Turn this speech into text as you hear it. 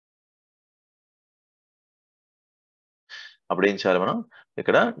అప్పుడు ఏం చేయాలి మనం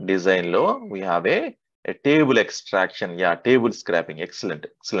ఇక్కడ డిజైన్ లో we have a table extraction table scrapping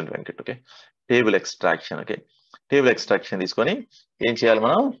excellent Venkat okay table extraction okay table extraction తీసుకొని ఏం చేయాలి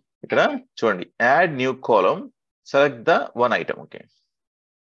మనం ఇక్కడ చూడండి add new column select the one item okay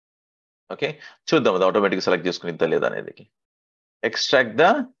okay చూద్దాం అది ఆటోమేటిక్ సెలెక్ట్ చేసుకుని లేదా అనేది extract the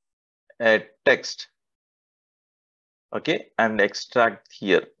text okay and extract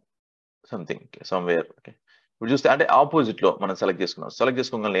here something okay, somewhere okay ఇప్పుడు చూస్తే అంటే ఆపోజిట్ లో మనం సెలెక్ట్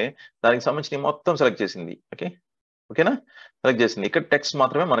చేసుకోగానే దానికి సంబంధించిన మొత్తం సెలెక్ట్ చేసింది ఓకే ఓకేనా సెలెక్ట్ చేసింది ఇక్కడ టెక్స్ట్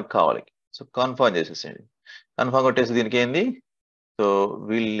మాత్రమే మనకు కావాలి సో కన్ఫర్మ్ చేసేసేయండి కన్ఫర్మ్ కొట్టేసి దీనికి ఏంది so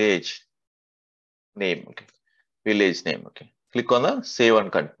village name okay village name okay click on the save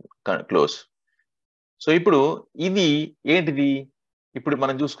and close so ఇప్పుడు ఇది ఏంటిది ఇప్పుడు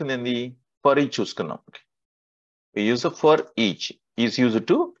మనం చూసుకుంది ఏంది ఫర్ ఈచ్ చూసుకున్నాం we use a for each is used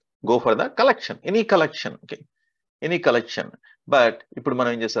to go for the collection any collection but ఇప్పుడు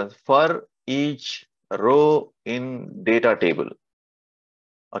మనం ఏం చేస్తాం for each row in data table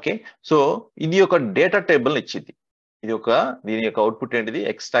okay so ఇది ఒక డేటా టేబుల్ ఇచ్చింది దీని యొక్క అవుట్పుట్ ఏంటిది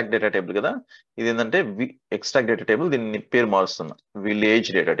ఎక్స్ట్రాక్ట్ డేటా టేబుల్ కదా ఇది ఏంటంటే ఎక్స్ట్రాక్ట్ డేటా టేబుల్ దీన్ని పేరు మారుస్తున్నా విలేజ్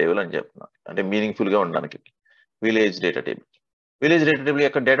డేటా టేబుల్ అని చెప్తున్నా అంటే మీనింగ్ఫుల్ గా ఉండడానికి విలేజ్ డేటా టేబుల్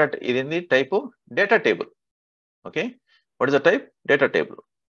యొక్క డేటా ఇదేంది type data table okay what is the type data table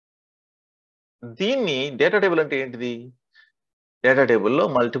దీన్ని డేటా టేబుల్ అంటే ఏంటిది డేటా టేబుల్లో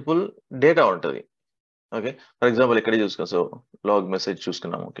మల్టిపుల్ డేటా ఉంటుంది ఓకే ఫర్ ఎగ్జాంపుల్ ఇక్కడ చూసుకున్నాం సో లాగ్ మెసేజ్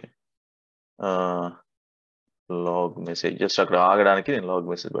చూసుకున్నాం ఓకే లాగ్ మెసేజ్ జస్ట్ అక్కడ ఆగడానికి నేను లాగ్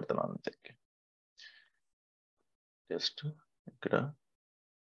మెసేజ్ పెడుతున్నాను అంతే జస్ట్ ఇక్కడ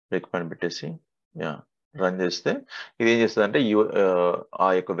బ్రేక్ పాయింట్ పెట్టేసి రన్ చేస్తే ఇది ఏం చేస్తుంది అంటే ఆ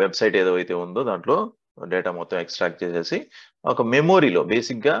యొక్క వెబ్సైట్ ఏదైతే ఉందో దాంట్లో డేటా మొత్తం ఎక్స్ట్రాక్ట్ చేసేసి ఒక మెమోరీలో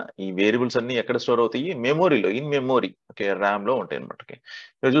బేసిక్ గా ఈ వేరియబుల్స్ అన్ని ఎక్కడ స్టోర్ అవుతాయి మెమోరీలో ఇన్ మెమోరీ ఓకే ర్యామ్ లో ఉంటాయి అనమాట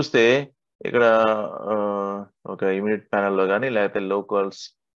ఇక్కడ చూస్తే ఇక్కడ ఒక ఇమీడియట్ ప్యానెల్లో కానీ లేకపోతే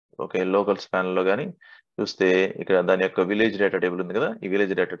లోకల్స్ ప్యానెల్లో కానీ చూస్తే ఇక్కడ దాని యొక్క విలేజ్ డేటా టేబుల్ ఉంది కదా ఈ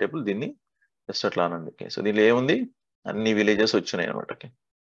విలేజ్ డేటా టేబుల్ దీన్ని జస్ట్ అట్లా అనండి సో దీనిలో ఏముంది అన్ని విలేజెస్ వచ్చినాయి అనమాట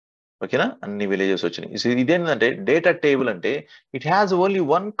ఓకేనా అన్ని విలేజెస్ వచ్చినాయి ఇదేంటంటే డేటా టేబుల్ అంటే it has only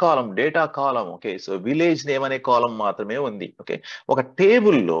one column data column okay so village name అనే కాలం మాత్రమే ఉంది ఓకే ఒక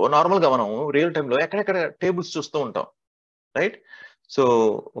టేబుల్లో నార్మల్ గా మనం రియల్ టైంలో ఎక్కడెక్కడ టేబుల్స్ చూస్తూ ఉంటాం రైట్ సో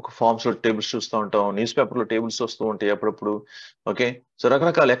ఒక ఫార్మ్స్ లో టేబుల్స్ చూస్తూ ఉంటాం న్యూస్ పేపర్ లో టేబుల్స్ వస్తూ ఉంటాయి అప్పుడప్పుడు ఓకే సో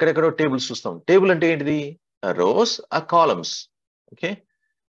రకరకాల ఎక్కడెక్కడో టేబుల్స్ చూస్తాం టేబుల్ అంటే ఏంటిది రోస్ ఆ కాలమ్స్ ఓకే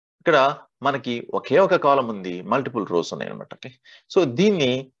ఇక్కడ మనకి ఒకే ఒక కాలం ఉంది మల్టిపుల్ రోస్ ఉన్నాయి అనమాట ఓకే సో దీన్ని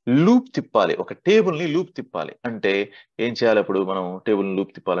లూప్ తిప్పాలి ఒక టేబుల్ ని లూప్ తిప్పాలి అంటే ఏం చేయాలి అప్పుడు మనం టేబుల్ ని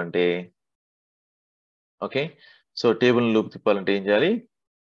లూప్ తిప్పాలంటే ఓకే సో టేబుల్ ని లూప్ తిప్పాలంటే ఏం చేయాలి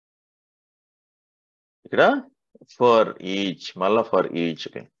ఇక్కడ ఫర్ ఈచ్ మళ్ళా ఫర్ ఈచ్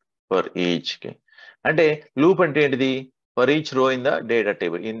ఓకే అంటే లూప్ అంటే ఏంటిది for each row in the data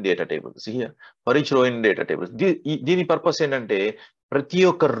table for each row in data table దీని పర్పస్ ఏంటంటే ప్రతి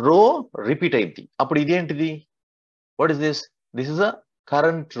ఒక్క రో రిపీట్ అయింది అప్పుడు ఇదేంటిది what is this is a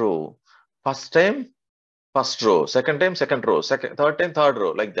current రో first row second row third time third row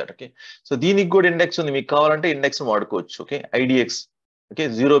like that okay so దీనికి కూడా ఇండెక్స్ ఉంది మీకు కావాలంటే ఇండెక్స్ వాడుకోవచ్చు ఓకే ఐడిఎక్స్ ఓకే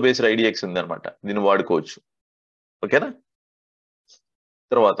జీరో బేస్డ్ ఐడిఎక్స్ ఉంది అనమాట దీన్ని వాడుకోవచ్చు ఓకేనా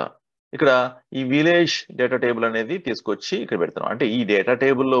తర్వాత ఇక్కడ ఈ విలేజ్ డేటా టేబుల్ అనేది తీసుకొచ్చి ఇక్కడ పెడతాం అంటే ఈ డేటా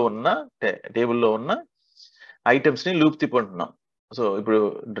టేబుల్లో ఉన్న ఐటమ్స్ ని లూప్ తిప్పుకుంటున్నాం సో ఇప్పుడు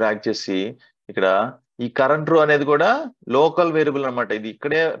డ్రాగ్ చేసి ఇక్కడ ఈ కరెంట్ రో అనేది కూడా లోకల్ వేరియబుల్ అనమాట ఇది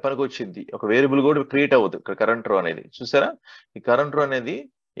ఇక్కడే పనికి వచ్చింది ఒక వేరియబుల్ కూడా క్రియేట్ అవ్వదు ఇక్కడ కరెంట్ రో అనేది చూసారా ఈ కరెంట్ రో అనేది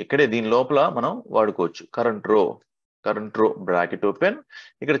ఇక్కడే దీని లోపల మనం వాడుకోవచ్చు కరెంట్ రో బ్రాకెట్ ఓపెన్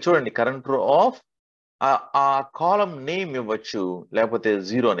ఇక్కడ చూడండి కరెంట్ రో ఆఫ్ ఆ కాలం నేమ్ ఇవ్వచ్చు లేకపోతే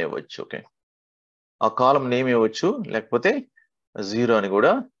జీరో అని ఇవ్వచ్చు ఓకే ఆ కాలం నేమ్ ఇవ్వచ్చు లేకపోతే జీరో అని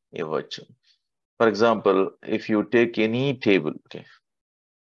కూడా ఇవ్వచ్చు for example if you take any table okay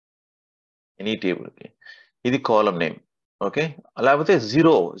ఇది కాలం నేమ్ ఓకే లేకపోతే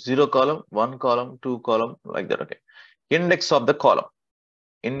zero column 1 column 2 column like that okay index of the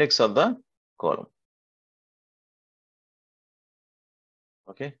column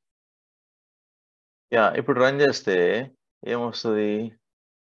okay ఇప్పుడు రన్ చేస్తే ఏమొస్తుంది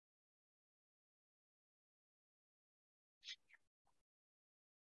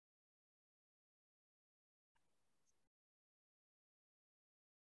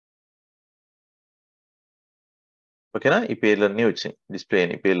ఓకేనా ఈ పేర్లన్నీ వచ్చాయి డిస్ప్లే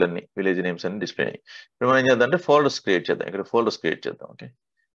అయినాయి పేర్లన్నీ విలేజ్ నేమ్స్ అన్ని డిస్ప్లే అయినాయి ఇప్పుడు మనం ఏం చేద్దాం అంటే ఫోల్డర్స్ క్రియేట్ చేద్దాం ఇక్కడ ఫోల్డర్స్ క్రియేట్ చేద్దాం ఓకే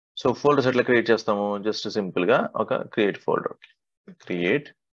సో ఫోల్డర్స్ ఎట్లా క్రియేట్ చేస్తాము జస్ట్ సింపుల్ గా ఒక create folder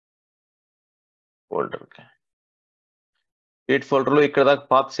okay create folder లో ఇక్కడ దాకా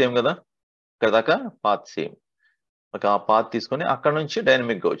పాత్ సేమ్ కదా, ఇక్కడ దాకా పాత్ సేమ్. ఒక ఆ పాత్ తీసుకొని అక్కడ నుంచి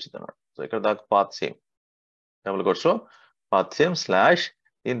డైనమిక్ గా వచ్చింది అనమాట. సో ఇక్కడ దాకా పాత్ సేమ్, డబుల్ కోట్స్ లో పాత్ సేమ్ స్లాష్.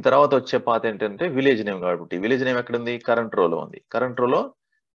 దీని తర్వాత వచ్చే పాత్ ఏంటంటే విలేజ్ నేమ్, కాబట్టి విలేజ్ నేమ్ ఎక్కడ ఉంది, కరెంట్ రోలో ఉంది. కరెంట్ రోలో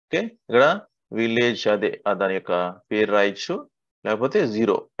ఓకే, ఇక్కడ విలేజ్ అదే దాని యొక్క పేరు రాయొచ్చు, లేకపోతే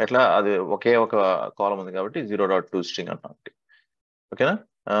 0 ఎట్లా, అది ఒకే ఒక కాలం ఉంది కాబట్టి 0.2 స్ట్రింగ్ అన్నమాట. ఓకేనా,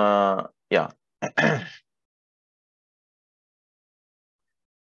 యా.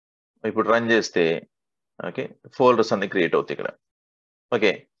 ఇప్పుడు రన్ చేస్తే ఓకే ఫోల్డర్స్ అన్ని క్రియేట్ అవుతాయి ఇక్కడ.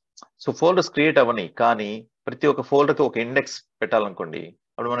 ఓకే, సో ఫోల్డర్స్ క్రియేట్ అవ్వని, కానీ ప్రతి ఒక్క ఫోల్డర్ కి ఒక ఇండెక్స్ పెట్టాలనుకోండి.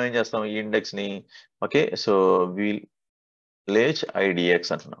 అప్పుడు మనం ఏం చేస్తాం, ఈ ఇండెక్స్ ని ఓకే, సో విలేజ్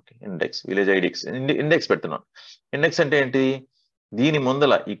ఐడిఎక్స్ అంటున్నాం. ఓకే, ఇండెక్స్ విలేజ్ ఐడిఎక్స్ ఇండెక్స్ పెడుతున్నాం. ఇండెక్స్ అంటే ఏంటి, దీని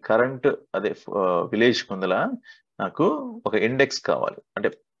ముందల ఈ కరెంట్ అదే విలేజ్ ముందల నాకు ఒక ఇండెక్స్ కావాలి, అంటే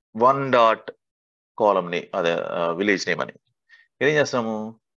 1 డాట్ కాలం ని అదే విలేజ్ నేమ్ అని. ఏం చేస్తాము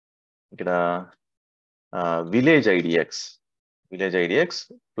ఇక్కడ village ఐడిఎక్స్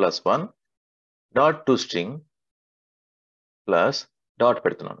plus 1 dot to string plus dot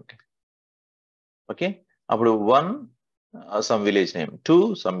పెడుతున్నాను. ఓకే, అప్పుడు 1 some village name, 2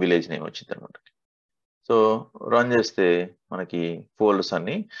 some village name వచ్చింది అనమాట. సో రన్ చేస్తే మనకి ఫోల్డర్స్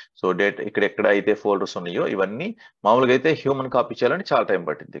అన్ని, సో ఇక్కడ ఎక్కడ అయితే ఫోల్డర్స్ ఉన్నాయో ఇవన్నీ, మామూలుగా అయితే హ్యూమన్ కాపీ చేయాలంటే చాలా టైం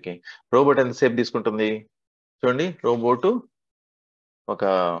పట్టింది. ఓకే, రోబోట్ ఎంతసేపు తీసుకుంటుంది చూడండి. రోబోట్ ఒక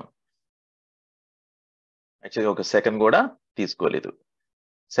యాక్చువల్గా ఒక సెకండ్ కూడా తీసుకోలేదు,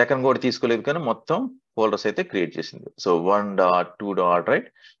 కానీ మొత్తం ఫోల్డర్స్ అయితే క్రియేట్ చేసింది. సో 1 డాట్ 2 డాట్ రైట్,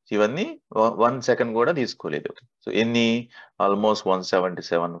 ఇవన్నీ 1 సెకండ్ కూడా తీసుకోలేదు. సో ఎన్ని, ఆల్మోస్ట్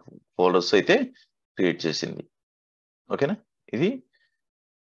 177 ఫోల్డర్స్ అయితే క్రియేట్ చేసింది. ఓకేనా, ఇది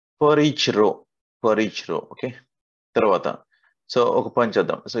ఫర్ ఈచ్ రో. ఓకే, తర్వాత సో ఒక పని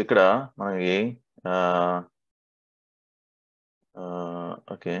చేద్దాం. సో ఇక్కడ మనకి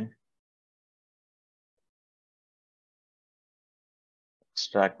okay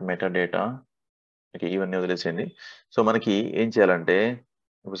extract meta data, okay ఇవన్నీ వదిలేసేయండి. సో మనకి ఏం చేయాలంటే,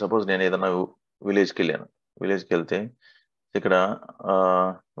 ఇప్పుడు సపోజ్ నేను ఏదైనా విలేజ్కి వెళ్ళాను, విలేజ్కి వెళ్తే ఇక్కడ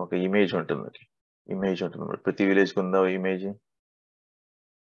ఒక ఇమేజ్ ఉంటుంది. ప్రతి విలేజ్కి ఉందా ఇమేజ్,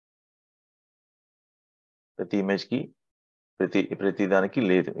 ప్రతి ఇమేజ్కి ప్రతి దానికి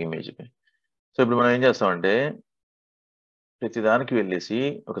లేదు ఇమేజ్. సో ఇప్పుడు మనం ఏం చేస్తామంటే, ప్రతి దానికి వెళ్ళేసి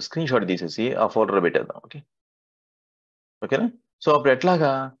ఒక స్క్రీన్ షాట్ తీసేసి ఆ ఫోల్డర్ పెట్టేద్దాం. ఓకేనా, సో అప్పుడు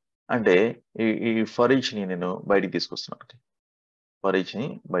ఎట్లాగా అంటే ఈ ఫర్ ఈచ్ ని నేను బయటికి తీసుకొస్తున్నాను. ఫర్ ఈచ్ ని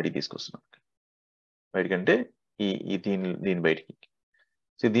బయటికి తీసుకొస్తున్నాను. బయటికంటే దీని బయటికి,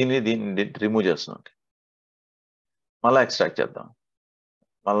 సో దీన్ని రిమూవ్ చేస్తున్నాం. మళ్ళీ ఎక్స్ట్రాక్ట్ చేద్దాం.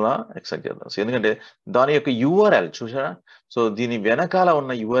 సో ఎందుకంటే దాని యొక్క యూఆర్ఎల్ చూసారా, సో దీని వెనకాల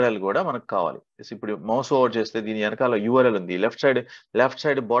ఉన్న యూఆర్ఎల్ కూడా మనకు కావాలి. ఇప్పుడు మౌస్ ఓవర్ చేస్తే దీని వెనకాల యూఆర్ఎల్ ఉంది. లెఫ్ట్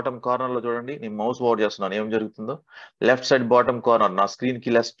సైడ్ బాటమ్ కార్నర్ లో చూడండి, నేను మౌస్ ఓవర్ చేస్తున్నాను, ఏం జరుగుతుందో. లెఫ్ట్ సైడ్ బాటమ్ కార్నర్, నా స్క్రీన్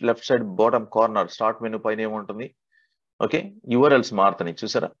కి left side bottom corner start menu పైన ఏముంటుంది, ఓకే యూఆర్ఎల్స్ మారుతున్నాయి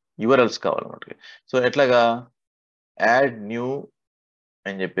చూసారా, యూఆర్ఎల్స్ కావాలన్నమాట. సో ఎట్లాగా, యాడ్ న్యూ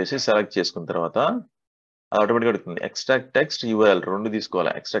అని చెప్పేసి సెలెక్ట్ చేసుకున్న తర్వాత ఆటోమేటిక్గా అడుగుతుంది. ఎక్స్ట్రాక్ట్ టెక్స్ట్ యూఆర్ఎల్ 2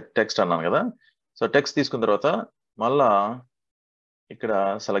 తీసుకోవాలి. ఎక్స్ట్రాక్ట్ టెక్స్ట్ అన్నాను కదా, సో టెక్స్ట్ తీసుకున్న తర్వాత మళ్ళా ఇక్కడ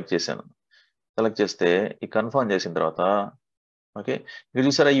సెలెక్ట్ చేశాను. సెలెక్ట్ చేస్తే ఈ కన్ఫర్మ్ చేసిన తర్వాత ఓకే, ఇక్కడ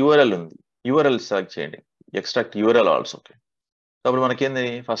చూసారా యూఆర్ఎల్ ఉంది, యూఆర్ఎల్ సెలెక్ట్ చేయండి, ఎక్స్ట్రాక్ట్ యూఆర్ఎల్ ఆల్సో. ఓకే, అప్పుడు మనకేంది,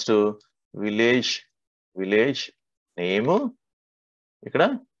 ఫస్ట్ విలేజ్ నేమ్, ఇక్కడ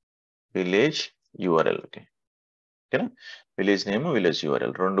విలేజ్ యూఆర్ఎల్. ఓకేనా, విలేజ్ నేమ్ విలేజ్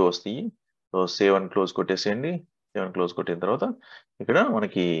యూఆర్ఎల్ 2 వస్తాయి. So save and close కొట్టేసేయండి. Save and close కొట్టిన తర్వాత ఇక్కడ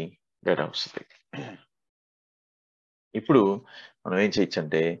మనకి డేటా వస్తుంది. ఇప్పుడు మనం ఏం చేయొచ్చు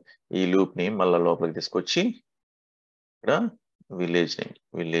అంటే, ఈ లూప్ ని మళ్ళీ లోపలికి తీసుకొచ్చి ఇక్కడ విలేజ్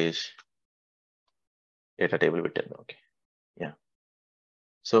డేటా టేబుల్ పెట్టాను. Okay, yeah.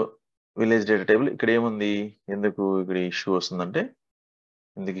 So village data table ఇక్కడ ఏముంది, ఎందుకు ఇక్కడ ఇష్యూ వస్తుందంటే,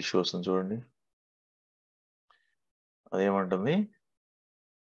 ఎందుకు ఇష్యూ వస్తుంది చూడండి, అదేమంటుంది,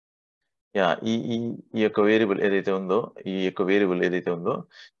 యా ఈ యొక్క వేరియబుల్ ఏదైతే ఉందో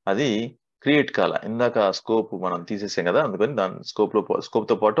అది క్రియేట్ కాల. ఇందాక స్కోప్ మనం తీసేసాం కదా, అందుకని దాని స్కోప్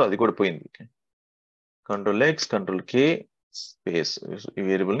తో పాటు అది కూడా పోయింది. Ctrl+X Ctrl+K స్పేస్, ఈ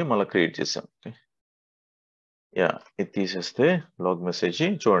వేరియబుల్ ని మళ్ళీ క్రియేట్ చేసాం. యా, ఇది తీసేస్తే లాగ్ మెసేజ్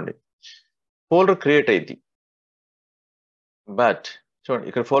చూడండి, ఫోల్డర్ క్రియేట్ అయింది. బట్ చూడండి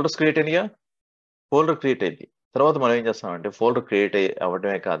ఇక్కడ ఫోల్డర్స్ క్రియేట్ అయినాయా, తర్వాత మనం ఏం చేస్తామంటే, ఫోల్డర్ క్రియేట్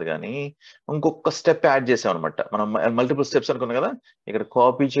అవ్వడమే కాదు కానీ ఇంకొక స్టెప్ యాడ్ చేసాం అనమాట. మనం మల్టిపుల్ స్టెప్స్ అనుకున్నాం కదా, ఇక్కడ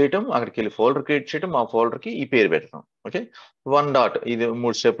కాపీ చేయటం, అక్కడికి వెళ్ళి ఫోల్డర్ క్రియేట్ చేయటం, ఆ ఫోల్డర్ కి ఈ పేరు పెట్టడం. ఓకే, 1 డాట్, ఇది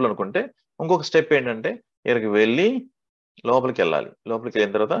 3 స్టెప్లు అనుకుంటే ఇంకొక స్టెప్ ఏంటంటే, ఇక్కడికి వెళ్ళి లోపలికి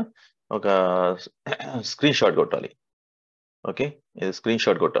వెళ్ళిన తర్వాత ఒక స్క్రీన్ షాట్ కొట్టాలి. ఓకే, ఇది స్క్రీన్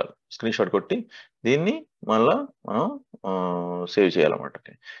షాట్ కొట్టాలి. స్క్రీన్ షాట్ కొట్టి దీన్ని మళ్ళా మనం సేవ్ చేయాలన్నమాట.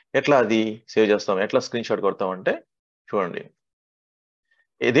 ఓకే, ఎట్లా అది సేవ్ చేస్తాం, ఎట్లా స్క్రీన్ షాట్ కొడతామంటే చూడండి,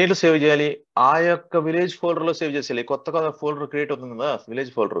 దేంట్లో సేవ్ చేయాలి, ఆ యొక్క విలేజ్ ఫోల్డర్లో సేవ్ చేసేయాలి. కొత్తగా ఫోల్డర్ క్రియేట్ అవుతుంది కదా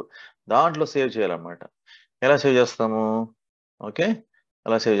విలేజ్ ఫోల్డర్, దాంట్లో సేవ్ చేయాలన్నమాట. ఎలా సేవ్ చేస్తాము, ఓకే,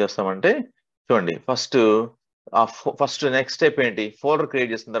 ఎలా సేవ్ చేస్తామంటే చూడండి, ఫస్ట్ నెక్స్ట్ స్టెప్ ఏంటి, ఫోల్డర్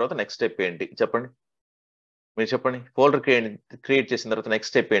క్రియేట్ చేసిన తర్వాత నెక్స్ట్ స్టెప్ ఏంటి చెప్పండి, మీరు చెప్పండి. ఫోల్డర్ క్రియేట్ చేసిన తర్వాత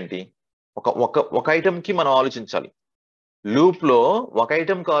నెక్స్ట్ స్టెప్ ఏంటి, ఒక ఐటమ్కి మనం ఆలోచించాలి. లూప్ లో ఒక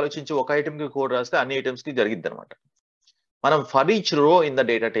ఐటమ్కి ఆలోచించి ఒక ఐటమ్కి కోడ్ రాస్తే అన్ని ఐటమ్స్ కి జరిగిద్ది అనమాట. మనం for each row in the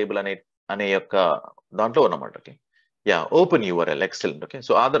data table అనే యొక్క దాంట్లో ఉన్నమాట. Okay, yeah, open URL excellent. Okay,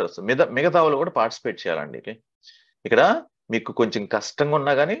 so others మిగతా వాళ్ళు కూడా పార్టిసిపేట్ చేయాలండి. ఓకే, ఇక్కడ మీకు కొంచెం కష్టంగా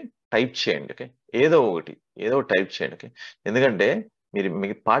ఉన్నా కానీ టైప్ చేయండి. ఓకే, ఏదో ఒకటి టైప్ చేయండి. ఓకే, ఎందుకంటే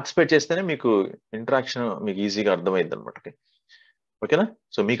మీకు పార్టిసిపేట్ చేస్తేనే మీకు ఇంటరాక్షన్ మీకు ఈజీగా అర్థమైంది అనమాట. ఓకే, ఓకేనా,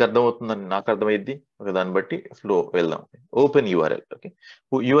 సో మీకు అర్థమవుతుందని నాకు అర్థమైద్ది. ఓకే, దాన్ని బట్టి ఫ్లో వెళ్దాం. Open URL. ఓకే,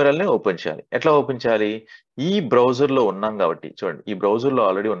 యూఆర్ఎల్ ని ఓపెన్ చేయాలి. ఎట్లా ఓపెన్ చేయాలి, ఈ బ్రౌజర్ లో ఉన్నాం కాబట్టి చూడండి, ఈ బ్రౌజర్ లో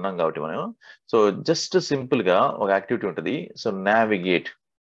ఆల్రెడీ ఉన్నాం కాబట్టి మనం, సో జస్ట్ సింపుల్ గా ఒక యాక్టివిటీ ఉంటుంది. సో నావిగేట్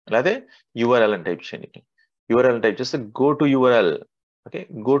లేదా యూఆర్ఎల్ అని టైప్ చేయండి. యూఆర్ఎల్ టైప్ చేస్తే go to URL. Okay,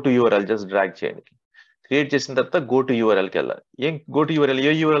 go to URL just drag చేయండి. క్రియేట్ చేసిన తర్వాత గో టు యూఆర్ఎల్కి వెళ్ళాలి. ఏం గో టు యూఆర్ఎల్,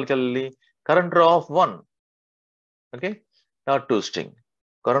 ఏ యూఆర్ఎల్కి వెళ్ళాలి, కరెంట్ రో of 1. Okay, not to string,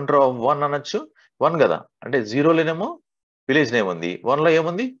 current రో ఆఫ్ 1 అనొచ్చు. 1 కదా, అంటే 0లోనేమో విలేజ్ నేమ్ ఉంది, 1లో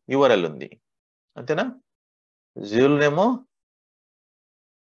ఏముంది, యూఆర్ఎల్ ఉంది. అంతేనా, 0లోనేమో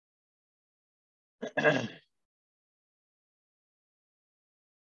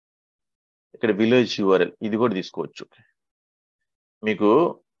ఇక్కడ విలేజ్ యూఆర్ఎల్ ఇది కూడా తీసుకోవచ్చు. మీకు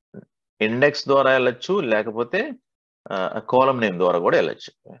ఇండెక్స్ ద్వారా వెళ్ళొచ్చు, లేకపోతే కాలం నేమ్ ద్వారా కూడా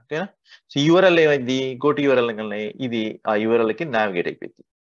వెళ్ళొచ్చు. ఓకేనా, సో యూఆర్ఎల్ ఏమైంది, గోటు యూఆర్ఎల్ ఇది ఆ యూఆర్ఎల్కి నావిగేట్ అయిపోయింది.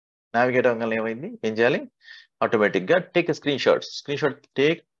 నావిగేట్ అవ్వగానే ఏమైంది, ఏం చేయాలి, ఆటోమేటిక్ గా టేక్ స్క్రీన్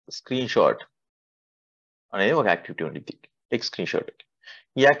షాట్ అనేది ఒక యాక్టివిటీ ఉండిద్ది. Take screen shot.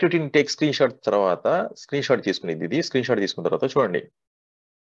 ఈ యాక్టివిటీని టేక్ స్క్రీన్ షాట్ తర్వాత స్క్రీన్ షాట్ తీసుకునేది. ఇది స్క్రీన్ షాట్ తీసుకున్న తర్వాత చూడండి,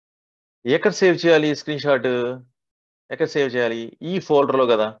 ఎక్కడ సేవ్ చేయాలి స్క్రీన్ షాట్, ఎక్కడ సేవ్ చేయాలి, ఈ ఫోల్డర్ లో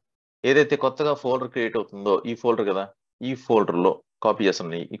కదా, ఏదైతే కొత్తగా ఫోల్డర్ క్రియేట్ అవుతుందో ఈ ఫోల్డర్ కదా, ఈ ఫోల్డర్ లో కాపీ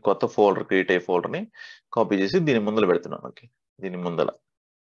చేస్తున్నాను. ఈ కొత్త ఫోల్డర్ క్రియేట్ అయ్యే ఫోల్డర్ ని కాపీ చేసి దీని ముందర పెడుతున్నాను. ఓకే, దీని ముందర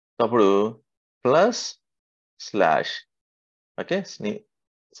అప్పుడు +/ okay,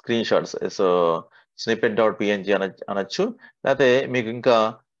 screen shots, so snippet.png అనొచ్చు, లేకపోతే మీకు ఇంకా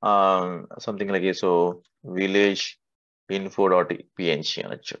something like so village info.png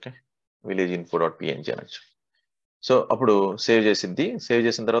అనొచ్చు. ఓకే, విలేజ్ info.png అనొచ్చు. సో అప్పుడు సేవ్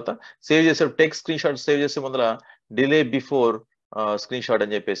చేసిన తర్వాత సేవ్ చేసే టెక్ స్క్రీన్ షాట్ సేవ్ చేసే ముందర డిలే బిఫోర్ స్క్రీన్ షాట్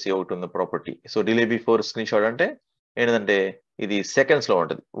అని చెప్పేసి ఒకటి ఉంది property. So delay before screen shot అంటే ఏంటంటే ఇది సెకండ్స్ లో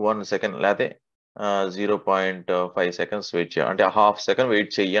ఉంటుంది. 1 సెకండ్ లేకపోతే 0.5 సెకండ్స్ వెయిట్ చేయాలి, అంటే ½ సెకండ్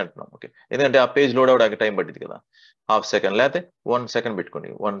వెయిట్ చెయ్యి అంటున్నాం. ఓకే, ఎందుకంటే ఆ పేజ్ లోడ్ అవడానికి టైం పట్టింది కదా, ½ సెకండ్ లేకపోతే 1 సెకండ్ పెట్టుకోండి,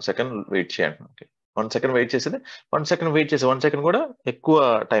 1 సెకండ్ వెయిట్ చేయండి. ఓకే, 1 సెకండ్ వెయిట్ చేసేది, 1 సెకండ్ వెయిట్ చేసి 1 సెకండ్ కూడా ఎక్కువ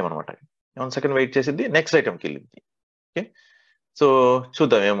టైం అనమాట. 1 సెకండ్ వెయిట్ చేసింది నెక్స్ట్ ఐటమ్కి వెళ్ళింది. ఓకే, సో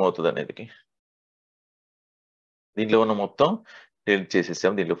చూద్దాం ఏమవుతుంది అనేది. దీంట్లో ఉన్న మొత్తం డిలీట్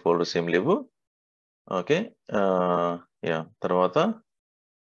చేసేసాం, దీంట్లో ఫోల్డర్స్ ఏం లేవు. ఓకే, యా, తర్వాత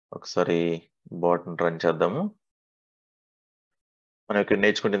ఒకసారి బాట్ రన్ చేద్దాము. మనం ఇక్కడ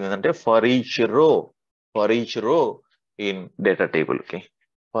నేర్చుకుంటుంది ఏంటంటే for each row in data table. Okay,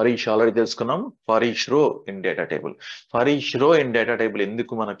 for each already తెలుసుకున్నాం, for each row in data table. For each row in data table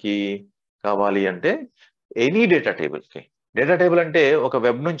ఎందుకు మనకి కావాలి అంటే any data table. Okay, data table అంటే ఒక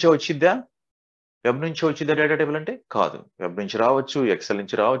వెబ్ నుంచే వచ్చిద్దా, డేటా టేబుల్ అంటే కాదు, వెబ్ నుంచి రావచ్చు, ఎక్సెల్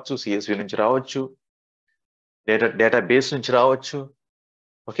నుంచి రావచ్చు, సిఎస్వి నుంచి రావచ్చు, డేటా బేస్ నుంచి రావచ్చు.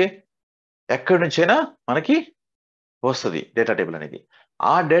 ఓకే, ఎక్కడి నుంచైనా మనకి వస్తుంది డేటా టేబుల్ అనేది.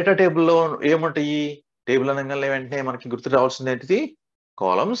 ఆ డేటా టేబుల్లో ఏముంటాయి, టేబుల్ అనగానే వెంటనే మనకి గుర్తు రావాల్సింది ఏంటిది,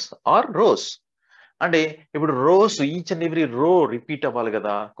 కాలమ్స్ ఆర్ రోస్. అంటే ఇప్పుడు రోస్ ఈచ్ అండ్ ఎవ్రీ రో రిపీట్ అవ్వాలి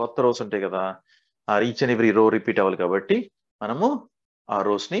కదా, కొత్త రోస్ ఉంటాయి కదా, ఆ ఈచ్ అండ్ ఎవ్రీ రో రిపీట్ అవ్వాలి కాబట్టి మనము ఆ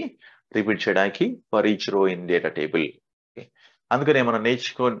రోస్ ని రిపీట్ చేయడానికి for each row in data table. అందుకనే మనం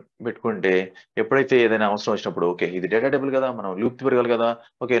పెట్టుకుంటే ఎప్పుడైతే ఏదైనా అవసరం వచ్చినప్పుడు ఓకే ఇది డేటా టేబుల్ కదా, మనం లూప్ తిరగాలి కదా,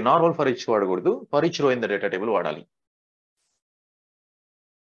 ఓకే నార్మల్ ఫర్ ఈచ్ వాడకూడదు, for each row in the data table వాడాలి.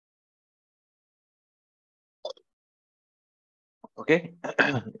 ఓకే,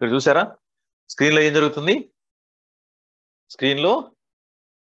 ఇక్కడ చూసారా స్క్రీన్ లో ఏం జరుగుతుంది, స్క్రీన్ లో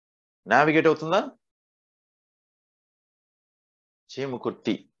నావిగేట్ అవుతుందా, చీము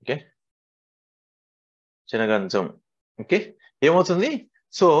కుర్తి. ఓకే, చినగంచం ఓకే, ఏమవుతుంది?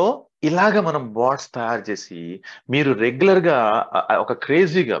 సో ఇలాగ మనం బాట్స్ తయారు చేసి మీరు రెగ్యులర్ గా ఒక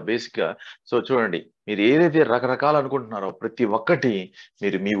క్రేజీగా బేసిక్ గా, సో చూడండి, మీరు ఏదైతే రకరకాలు అనుకుంటున్నారో ప్రతి ఒక్కటి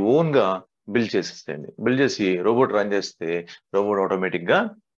మీరు మీ ఓన్ గా బిల్డ్ చేసేసేయండి. బిల్డ్ చేసి రోబోట్ రన్ చేస్తే రోబోట్ ఆటోమేటిక్ గా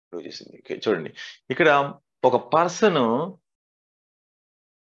do చేసింది. ఓకే, చూడండి ఇక్కడ ఒక పర్సన్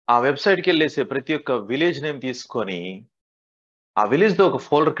ఆ వెబ్సైట్కి వెళ్ళేసి ప్రతి ఒక్క విలేజ్ నేమ్ తీసుకొని ఆ విలేజ్ లో ఒక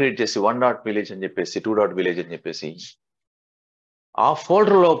ఫోల్డర్ క్రియేట్ చేసి 1.village అని చెప్పేసి 2.village అని చెప్పేసి ఆ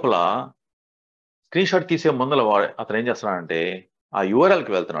ఫోల్డర్ లోపల స్క్రీన్ షాట్ తీసే ముందల అతను ఏం చేస్తున్నాడంటే ఆ URL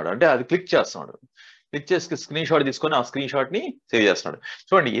కి వెళ్తున్నాడు, అంటే అది క్లిక్ చేస్తున్నాడు. క్లిక్ చేసి స్క్రీన్ షాట్ తీసుకొని ఆ స్క్రీన్ షాట్ ని సేవ్ చేస్తున్నాడు.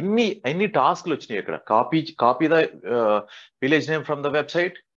 చూడండి ఎన్ని టాస్క్లు వచ్చినాయి ఇక్కడ. Copy the village name from the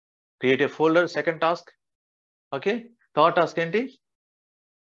website, create a folder, second task. Okay, third task ఏంటి?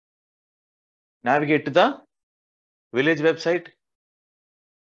 Navigate to the village website.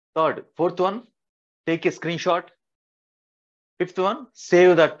 Fourth one, take a screenshot. Fifth one,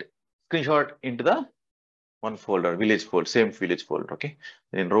 save that screenshot into the one folder, village folder, same village folder. Okay,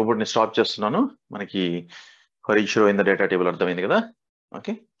 నేను robot ని stop చేస్తున్నాను. మనకి for each row in the data table అర్థమైంది కదా.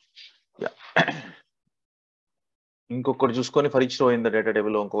 Okay, ఇంకొకటి చూసుకొని for each row in the data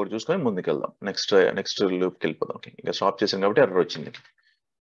table ఇంకొకటి చూసుకొని ముందుకు వెళ్దాం. నెక్స్ట్ లూప్కి వెళ్ళిపోదాం. ఓకే, ఇంకా స్టాప్ చేసాను కాబట్టి ఎర్రర్ వచ్చింది,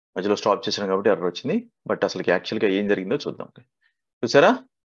 మధ్యలో స్టాప్ చేసాను కాబట్టి ఎర్రర్ వచ్చింది. బట్ అసలు యాక్చువల్గా ఏం జరిగిందో చూద్దాం. చూసారా,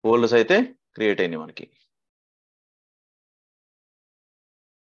 ఫోల్డర్స్ అయితే క్రియేట్ అయినాయి మనకి.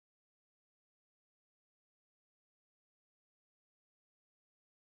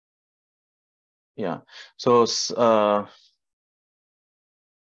 యా, సో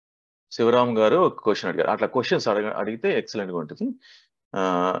శివరామ్ గారు ఒక క్వశ్చన్ అడిగారు. అట్లా క్వశ్చన్స్ అడిగితే ఎక్సలెంట్ గా ఉంటుంది.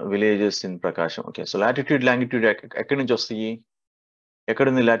 Villages in Prakasam. Okay, so latitude longitude ఎక్కడి నుంచి వస్తాయి?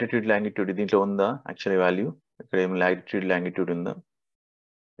 ఎక్కడుంది లాటిట్యూడ్ లాంగిట్యూడ్? దీంట్లో ఉందా యాక్చువల్లీ వాల్యూ? ఇక్కడ ఏమి లాటిట్యూడ్ లాంగిట్యూడ్ ఉందా?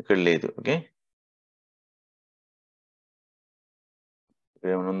 ఇక్కడ లేదు. ఓకే, ఇక్కడ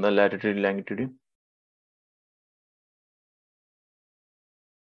ఏమైనా ఉందా లాటిట్యూడ్ లాంగిట్యూడ్?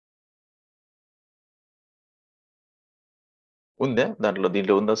 ఉందా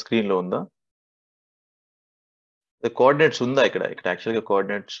దీంట్లో ఉందా? స్క్రీన్ లో ఉందా? కోఆర్డినేట్స్ ఉందా ఇక్కడ యాక్చువల్గా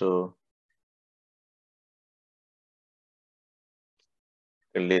కోఆర్డినేట్స్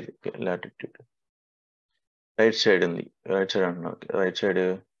ఇక్కడ లేదు. లాటిట్యూడ్ రైట్ సైడ్ ఉంది. రైట్ సైడ్ అంటున్నా. Right side.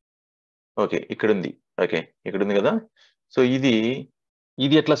 ఓకే, ఇక్కడ ఉంది. ఓకే, ఇక్కడ ఉంది కదా. సో ఇది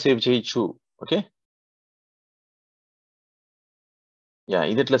ఎట్లా సేవ్ చేయొచ్చు? ఓకే, యా,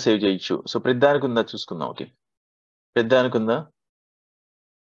 ఇది ఎట్లా సేవ్ చేయొచ్చు? సో ప్రతిదానికి ఉందా చూసుకుందాం. ఓకే, ప్రతిదానికి ఉందా?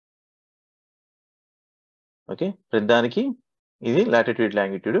 ఓకే, ప్రతిదానికి ఇది లాటిట్యూడ్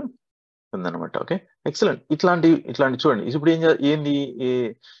లాంగిట్యూడ్ ఉందన్నమాట. Okay, excellent. ఇట్లాంటి చూడండి. ఇప్పుడు ఏంది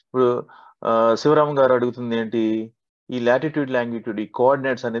ఇప్పుడు శివరామ్ గారు అడుగుతుంది ఏంటి? ఈ లాటిట్యూడ్ లాంగిట్యూడ్ ఈ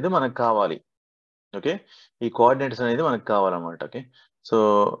కోఆర్డినేట్స్ అనేది మనకు కావాలి. ఓకే, ఈ కోఆర్డినేట్స్ అనేది మనకు కావాలన్నమాట. ఓకే, సో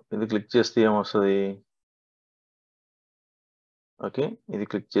ఇది క్లిక్ చేస్తే ఏమొస్తుంది? ఓకే, ఇది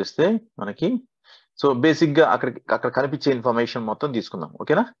క్లిక్ చేస్తే మనకి సో బేసిక్ గా అక్కడ కనిపించే ఇన్ఫర్మేషన్ మొత్తం తీసుకుందాం.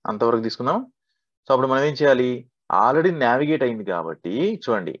 ఓకేనా, అంతవరకు తీసుకుందాం. సో అప్పుడు మనం ఏం చేయాలి? ఆల్రెడీ నావిగేట్ అయింది కాబట్టి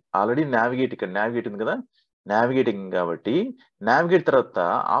చూడండి, ఆల్రెడీ ఇక్కడ నావిగేట్ ఉంది కదా. నావిగేటింగ్ కాబట్టి నావిగేట్ తర్వాత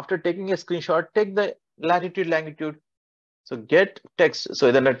after taking a screen shot take the latitude longitude. So get text. So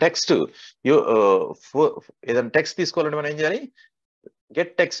ఏదైనా టెక్స్ట్ ఏదైనా టెక్స్ట్ తీసుకోవాలంటే మనం ఏం చేయాలి?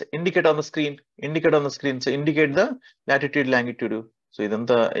 Get text, indicate on the screen. So indicate the latitude longitude. So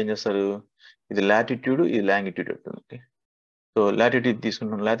ఇదంతా ఏం చేస్తారు? ఇది లాటిట్యూడ్, ఇది లాంగిట్యూడ్ అవుతుంది. ఓకే, సో లాటిట్యూడ్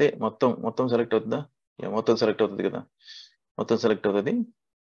తీసుకుంటాం, లేకపోతే మొత్తం సెలెక్ట్ అవుతుందా? మొత్తం సెలెక్ట్ అవుతుంది కదా. మొత్తం సెలెక్ట్ అవుతుంది.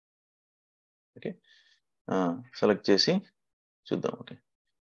 ఓకే, సెలెక్ట్ చేసి చూద్దాం. ఓకే,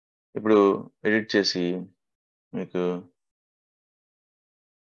 ఇప్పుడు ఎడిట్ చేసి మీకు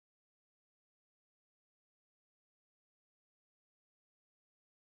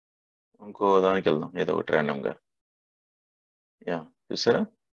ఇంకో దానికి వెళ్దాం, ఏదో ఒకటి ర్యాండమ్ గా. యా, చూసారా,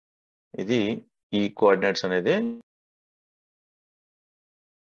 ఇది ఈ కోఆర్డినేట్స్ అనేది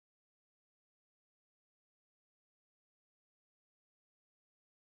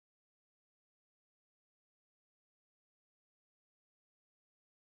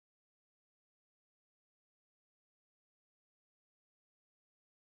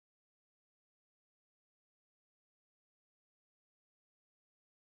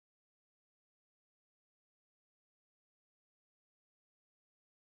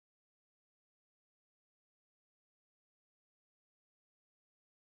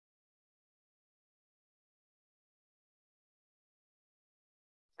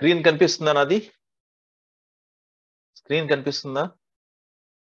స్క్రీన్ కనిపిస్తుందా? నాది స్క్రీన్ కనిపిస్తుందా?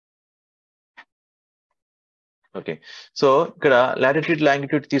 ఓకే. సో ఇక్కడ లాటిట్యూడ్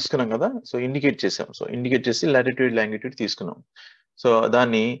లాంగిట్యూడ్ తీసుకున్నాం కదా, సో ఇండికేట్ చేసాం. సో ఇండికేట్ చేసి లాటిట్యూడ్ లాంగిట్యూడ్ తీసుకున్నాం. సో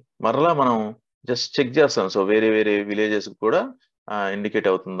దాన్ని మరలా మనం జస్ట్ చెక్ చేస్తాం. సో వేరే వేరే విలేజెస్ కూడా ఇండికేట్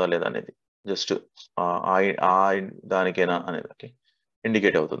అవుతుందా లేదా అనేది జస్ట్ దానికైనా అనేది ఓకే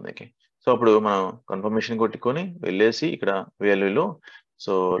ఇండికేట్ అవుతుంది. ఓకే. సో అప్పుడు మనం కన్ఫర్మేషన్ కొట్టుకొని వెళ్ళేసి ఇక్కడ వాల్యూలో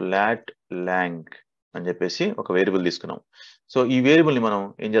సో లాట్ లాంగ్ అని చెప్పేసి ఒక వేరియబుల్ తీసుకున్నాం. సో ఈ వేరియబుల్ ని మనం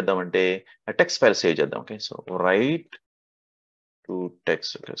ఏం చేద్దామంటే టెక్స్ట్ ఫైల్ సేవ్ చేద్దాం. Okay. So right to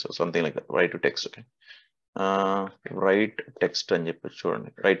text. Okay. So something like that, right to text. Okay. Right text అని చెప్పి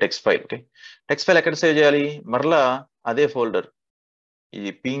చూడండి, right text file. Okay. Text file ఎక్కడ సేవ్ చేయాలి? మరలా అదే ఫోల్డర్,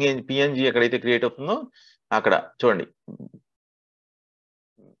 ఈ పిఎన్జి ఎక్కడైతే క్రియేట్ అవుతుందో అక్కడ చూడండి,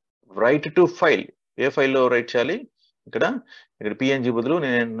 రైట్ టు ఫైల్. ఏ ఫైల్లో రైట్ చేయాలి? ఇక్కడ పిఎన్జి బదులు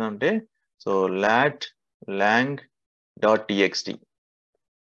నేను ఏంటంటే so lot long dot TXT.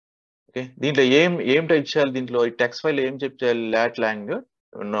 Okay. దీంట్లో ఏం టైప్ చేయాలి? దీంట్లో ఈ టెక్స్ట్ ఫైల్ ఏం చెప్ చేయాలి? లాట్ లాంగ్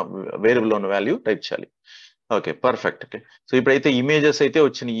వేరియబుల్ ఉన్న వాల్యూ టైప్ చేయాలి. Okay, perfect. ఓకే. సో ఇప్పుడైతే ఇమేజెస్ అయితే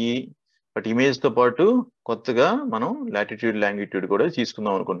వచ్చినాయి, బట్ ఇమేజ్ తో పాటు కొత్తగా మనం లాటిట్యూడ్ లాంగిట్యూడ్ కూడా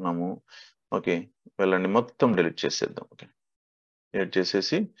తీసుకుందాం అనుకుంటున్నాము. ఓకే, వెళ్ళండి, మొత్తం డిలీట్ చేసేద్దాం. ఓకే, డిలీట్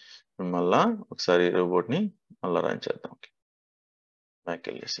చేసేసి మళ్ళా ఒకసారి రోబోట్ ని మళ్ళా రన్ చేద్దాం. ఓకే, బ్యాక్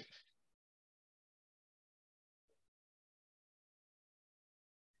వెళ్ళేసి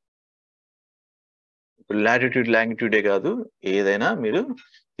లాటిట్యూడ్ లాంగిట్యూడే కాదు, ఏదైనా మీరు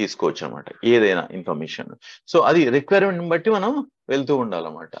తీసుకోవచ్చు అనమాట, ఏదైనా ఇన్ఫర్మేషన్. సో అది రిక్వైర్మెంట్ బట్టి మనం వెళ్తూ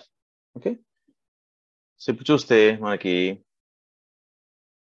ఉండాలన్నమాట. ఓకే. సో ఇప్పుడు చూస్తే మనకి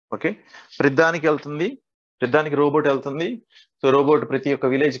ఓకే ప్రతిదానికి వెళ్తుంది, ప్రతిదానికి రోబోట్ వెళ్తుంది. సో రోబోట్ ప్రతి ఒక్క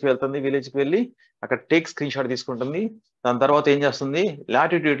విలేజ్కి వెళ్తుంది, విలేజ్కి వెళ్ళి అక్కడ టేక్ స్క్రీన్ షాట్ తీసుకుంటుంది. దాని తర్వాత ఏం చేస్తుంది?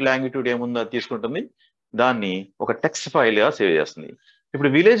 లాటిట్యూడ్ లాంగిట్యూడ్ ఏముందో అది తీసుకుంటుంది, దాన్ని ఒక టెక్స్ట్ ఫైల్ గా సేవ్ చేస్తుంది.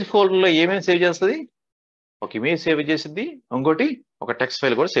 ఇప్పుడు విలేజ్ ఫోల్డర్ లో ఏమేమి సేవ్ చేస్తుంది? ఒక ఇమేజ్ సేవ్ చేసింది, ఇంకోటి ఒక టెక్స్ట్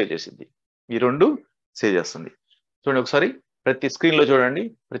ఫైల్ కూడా సేవ్ చేసింది. ఈ రెండు సేవ్ చేస్తుంది. చూడండి ఒకసారి, ప్రతి స్క్రీన్ లో చూడండి,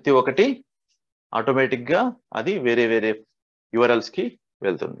 ప్రతి ఒక్కటి ఆటోమేటిక్ గా అది వేరే వేరే యూఆర్ఎల్స్ కి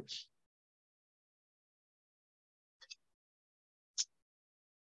వెళ్తుంది.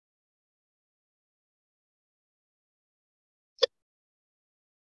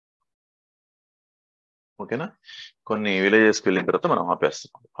 ఓకేనా? కొన్ని విలేజెస్కి వెళ్ళిన తర్వాత మనం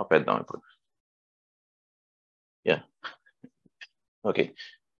ఆపేద్దాం ఇప్పుడు. యా, ఓకే,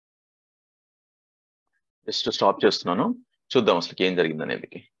 జస్ట్ స్టాప్ చేస్తున్నాను, చూద్దాం అసలు ఏం జరిగింది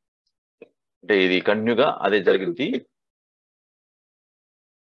అనేది. అంటే ఇది కంటిన్యూగా అదే జరిగింది.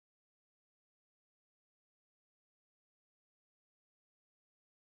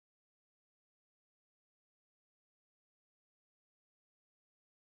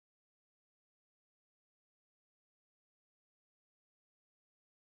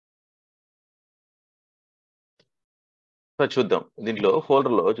 చూద్దాం, దీంట్లో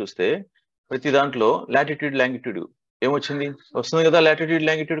ఫోల్డర్ లో చూస్తే ప్రతి దాంట్లో లాటిట్యూడ్ లాంగిట్యూడ్ ఏమొచ్చింది? వస్తుంది కదా లాటిట్యూడ్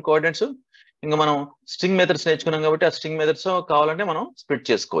లాంగిట్యూడ్ కోఆర్డినేట్స్. ఇంకా మనం స్ట్రింగ్ మెథడ్స్ నేర్చుకున్నాం కాబట్టి ఆ స్ట్రింగ్ మెథడ్స్ కావాలంటే మనం స్ప్లిట్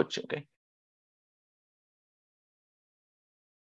చేసుకోవచ్చు. ఓకే,